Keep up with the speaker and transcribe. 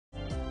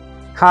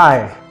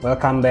Hi,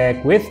 welcome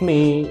back with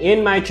me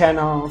in my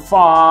channel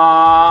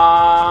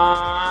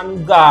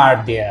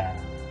FunGuardian.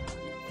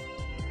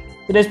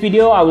 Today's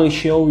video I will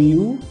show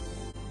you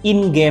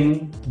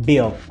in-game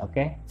build,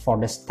 okay, for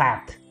the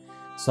stat.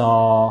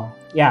 So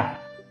yeah,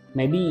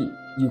 maybe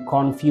you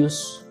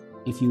confused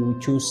if you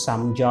choose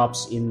some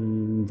jobs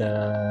in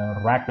the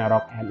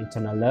Ragnarok and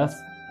Eternal Love,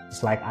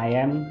 just like I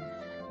am.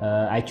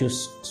 I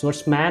choose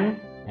Swordsman,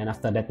 and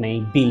after that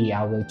maybe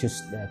I will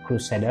choose the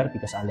Crusader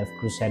because I love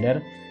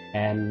Crusader.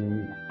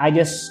 And I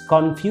just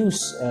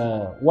confused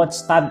what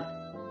stat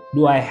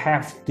do I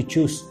have to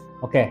choose.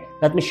 Okay,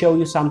 let me show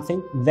you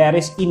something. There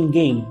is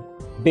in-game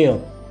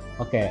build.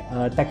 Okay,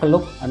 take a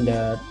look on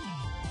the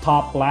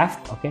top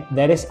left. Okay,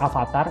 there is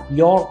avatar,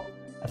 your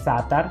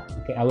avatar.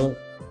 Okay, I will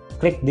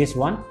click this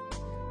one,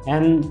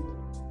 and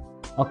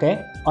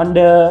okay, on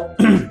the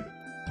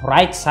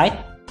right side,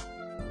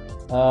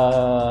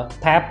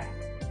 tab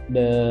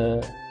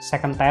the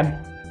second tab.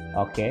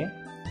 Okay,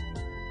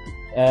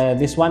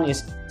 this one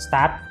is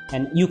stat,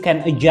 and you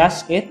can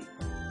adjust it,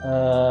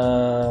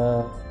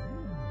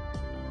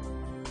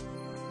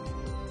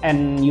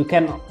 and you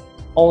can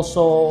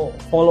also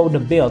follow the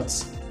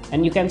builds,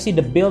 and you can see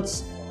the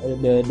builds,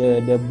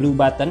 the blue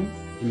button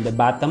in the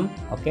bottom.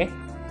 Okay,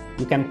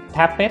 you can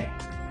tap it,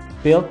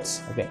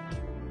 builds. Okay,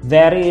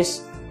 there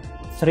is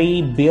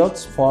 3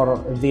 builds for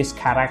this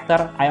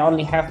character. I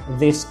only have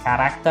this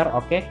character.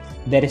 Okay,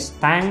 there is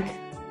tank,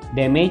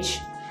 damage,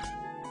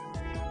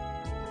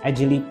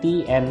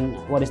 agility, and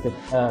what is the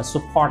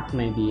support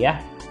maybe.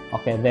 Yeah,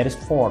 okay, there is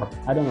 4.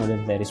 I don't know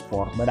if there is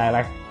 4, but I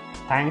like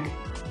tank.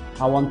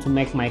 I want to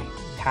make my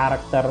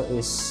character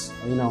is,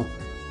 you know,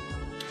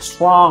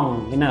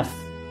 strong enough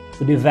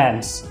to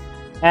defense,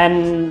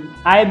 and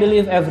I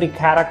believe every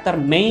character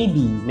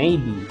maybe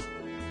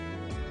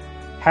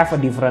have a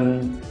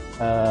different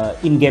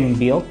in-game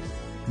build.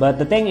 But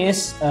the thing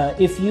is,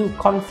 if you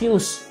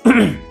confuse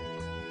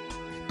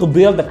to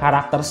build the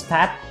character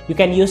stat, you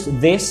can use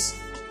this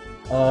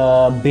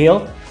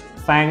build: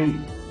 tank,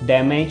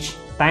 damage,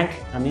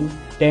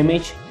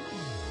 damage,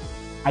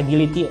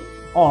 agility,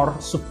 or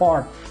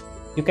support.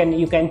 You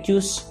can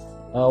choose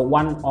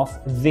one of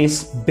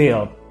this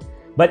build.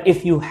 But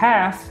if you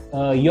have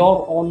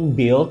your own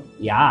build,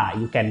 yeah,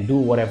 you can do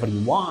whatever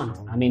you want.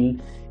 I mean,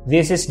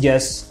 this is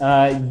just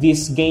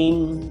this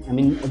game. I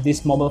mean,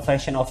 this mobile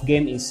version of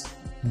game is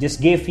just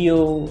give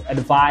you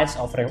advice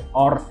or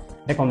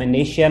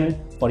recommendation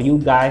for you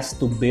guys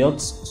to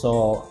build.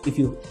 So if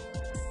you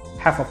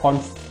have a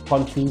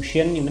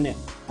confusion,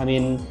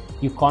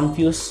 you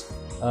confuse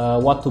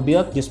what to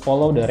build, just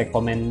follow the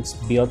recommends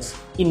builds,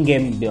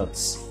 in-game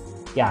builds.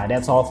 Yeah,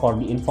 that's all for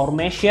the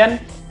information.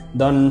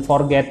 Don't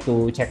forget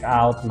to check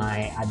out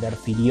my other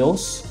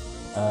videos.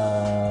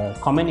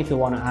 Comment if you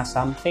want to ask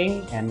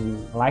something,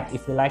 and like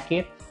if you like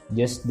it,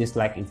 just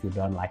dislike if you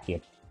don't like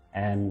it,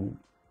 and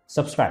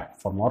subscribe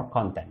for more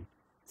content.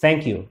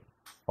 Thank you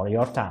for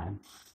your time.